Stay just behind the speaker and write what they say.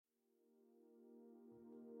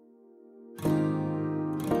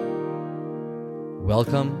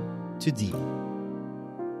Welcome to Deep,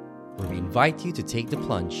 where we invite you to take the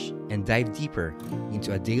plunge and dive deeper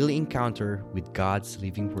into a daily encounter with God's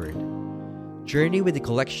living Word. Journey with a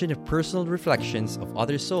collection of personal reflections of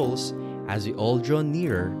other souls as we all draw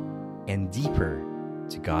nearer and deeper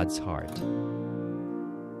to God's heart.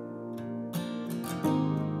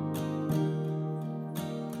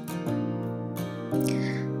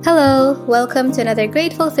 Hello, welcome to another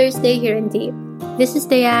Grateful Thursday here in Deep. This is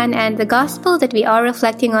Diane, and the Gospel that we are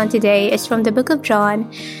reflecting on today is from the book of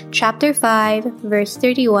John, chapter 5, verse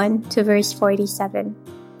 31 to verse 47.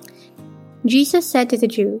 Jesus said to the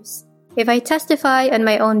Jews, "If I testify on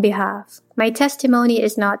my own behalf, my testimony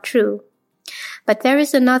is not true. But there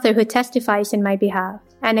is another who testifies in my behalf,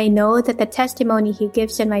 and I know that the testimony he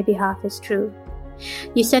gives on my behalf is true.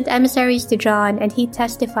 You sent emissaries to John, and he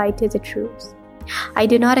testified to the truth. I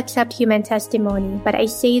do not accept human testimony, but I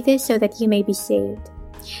say this so that you may be saved.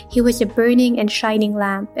 He was a burning and shining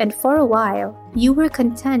lamp, and for a while you were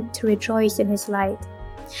content to rejoice in his light.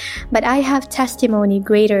 But I have testimony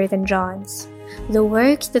greater than John's. The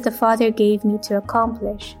works that the Father gave me to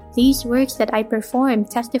accomplish, these works that I perform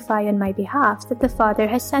testify on my behalf that the Father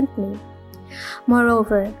has sent me.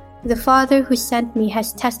 Moreover, the Father who sent me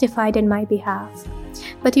has testified on my behalf.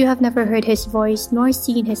 But you have never heard his voice nor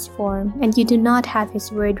seen his form, and you do not have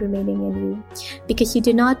his word remaining in you, because you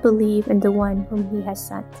do not believe in the one whom he has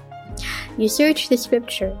sent. You search the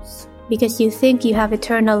scriptures, because you think you have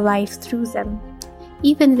eternal life through them.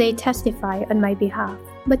 Even they testify on my behalf,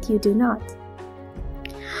 but you do not.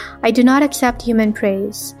 I do not accept human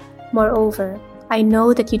praise. Moreover, I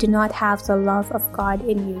know that you do not have the love of God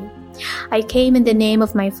in you. I came in the name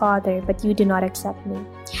of my Father, but you do not accept me.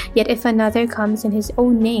 Yet if another comes in his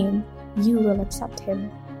own name, you will accept him.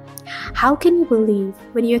 How can you believe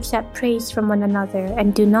when you accept praise from one another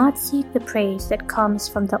and do not seek the praise that comes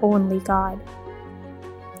from the only God?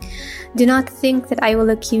 Do not think that I will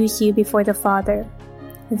accuse you before the Father.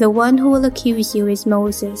 The one who will accuse you is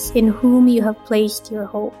Moses, in whom you have placed your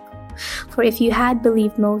hope. For if you had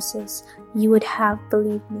believed Moses, you would have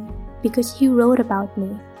believed me, because he wrote about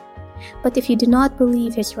me. But if you do not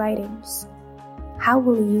believe his writings, how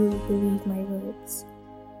will you believe my words?"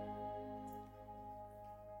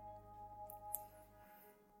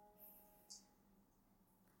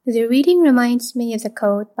 The reading reminds me of the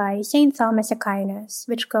quote by St. Thomas Aquinas,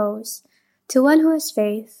 which goes, "To one who has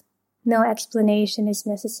faith, no explanation is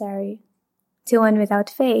necessary. To one without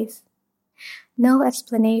faith, no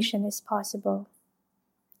explanation is possible."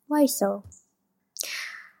 Why so?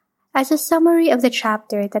 As a summary of the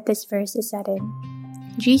chapter that this verse is set in,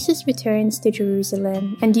 Jesus returns to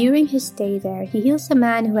Jerusalem, and during his stay there, he heals a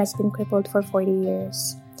man who has been crippled for 40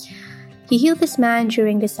 years. He healed this man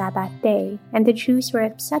during the Sabbath day, and the Jews were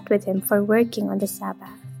upset with him for working on the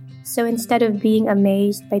Sabbath. So instead of being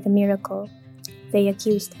amazed by the miracle, they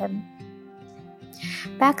accused him.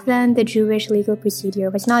 Back then, the Jewish legal procedure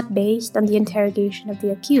was not based on the interrogation of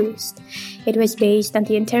the accused. It was based on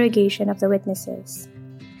the interrogation of the witnesses.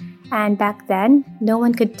 And back then, no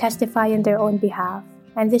one could testify on their own behalf,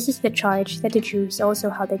 and this is the charge that the Jews also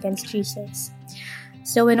held against Jesus.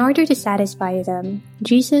 So in order to satisfy them,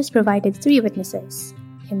 Jesus provided 3 witnesses: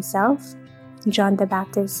 himself, John the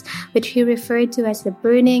Baptist, which he referred to as the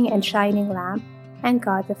burning and shining lamp, and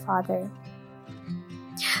God the Father.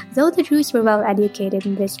 Though the Jews were well educated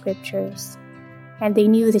in the scriptures, and they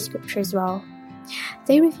knew the scriptures well,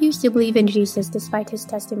 they refused to believe in Jesus despite his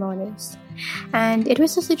testimonies. And it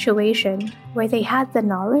was a situation where they had the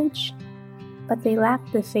knowledge, but they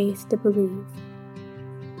lacked the faith to believe.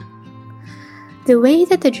 The way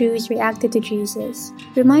that the Jews reacted to Jesus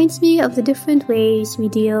reminds me of the different ways we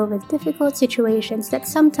deal with difficult situations that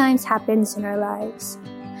sometimes happens in our lives.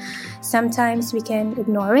 Sometimes we can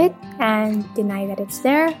ignore it and deny that it's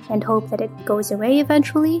there and hope that it goes away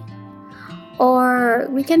eventually. Or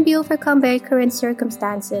we can be overcome by current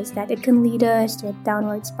circumstances that it can lead us to a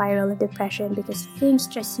downward spiral of depression because things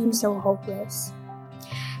just seem so hopeless.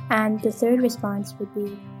 And the third response would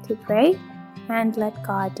be to pray and let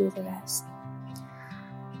God do the rest.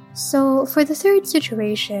 So for the third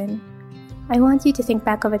situation, I want you to think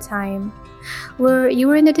back of a time where you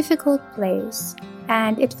were in a difficult place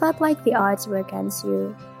and it felt like the odds were against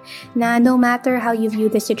you. No matter how you view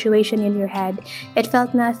the situation in your head, it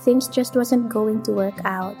felt na things just wasn't going to work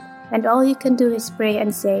out. And all you can do is pray and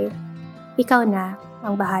say, "Ikaw na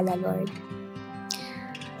ang bahala, Lord."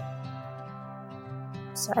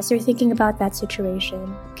 So as you're thinking about that situation,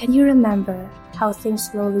 can you remember how things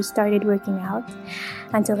slowly started working out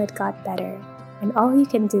until it got better? And all you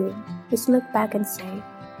can do is look back and say,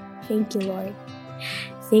 "Thank you, Lord."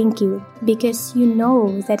 Thank you, because you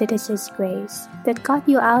know that it is His grace that got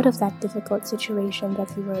you out of that difficult situation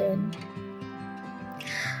that you were in.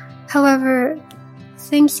 However,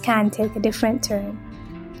 things can take a different turn.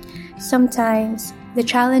 Sometimes, the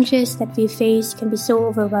challenges that we face can be so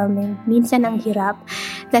overwhelming, minsan ang hirap,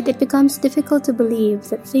 that it becomes difficult to believe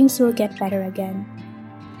that things will get better again.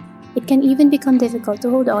 It can even become difficult to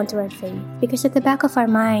hold on to our faith, because at the back of our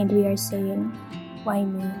mind we are saying, why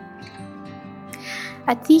me?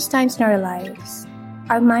 At these times in our lives,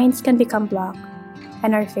 our minds can become blocked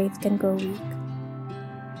and our faith can grow weak.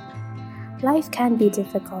 Life can be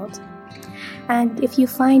difficult, and if you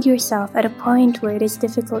find yourself at a point where it is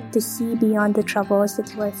difficult to see beyond the troubles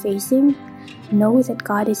that you are facing, know that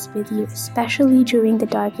God is with you, especially during the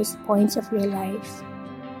darkest points of your life.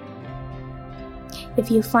 If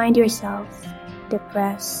you find yourself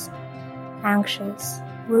depressed, anxious,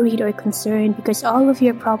 worried, or concerned because all of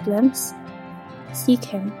your problems, seek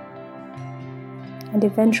Him, and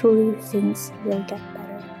eventually things will get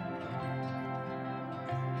better.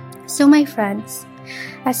 So, my friends,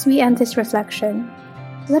 as we end this reflection,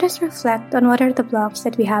 let us reflect on what are the blocks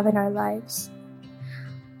that we have in our lives.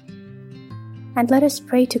 And let us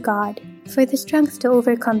pray to God for the strength to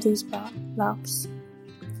overcome these blocks.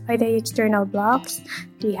 Are they external blocks?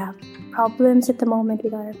 Do we have problems at the moment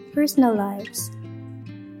with our personal lives?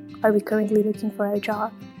 Are we currently looking for a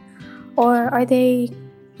job? Or are they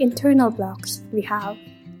internal blocks we have,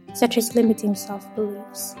 such as limiting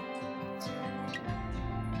self-beliefs?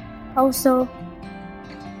 Also,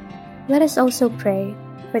 let us also pray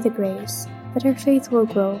for the grace that our faith will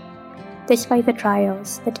grow despite the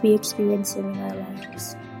trials that we experience in our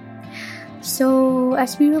lives. So,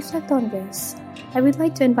 as we reflect on this, I would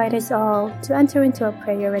like to invite us all to enter into a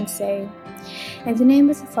prayer and say, in the name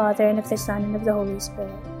of the Father, and of the Son, and of the Holy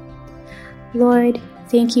Spirit. Lord,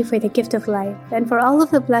 thank you for the gift of life and for all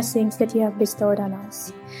of the blessings that you have bestowed on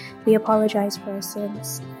us. We apologize for our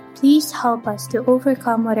sins. Please help us to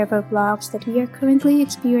overcome whatever blocks that we are currently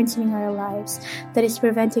experiencing in our lives that is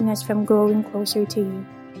preventing us from growing closer to you.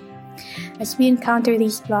 As we encounter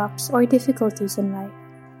these blocks or difficulties in life,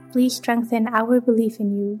 please strengthen our belief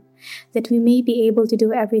in you, that we may be able to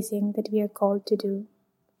do everything that we are called to do.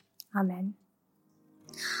 Amen.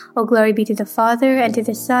 All glory be to the Father, and to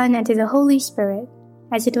the Son, and to the Holy Spirit,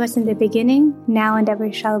 as it was in the beginning, now and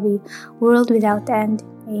ever shall be, world without end.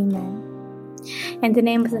 Amen. In the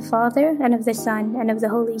name of the Father, and of the Son, and of the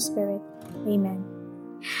Holy Spirit. Amen.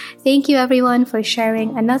 Thank you everyone for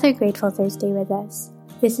sharing another Grateful Thursday with us.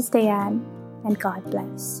 This is Diane, and God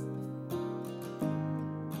bless.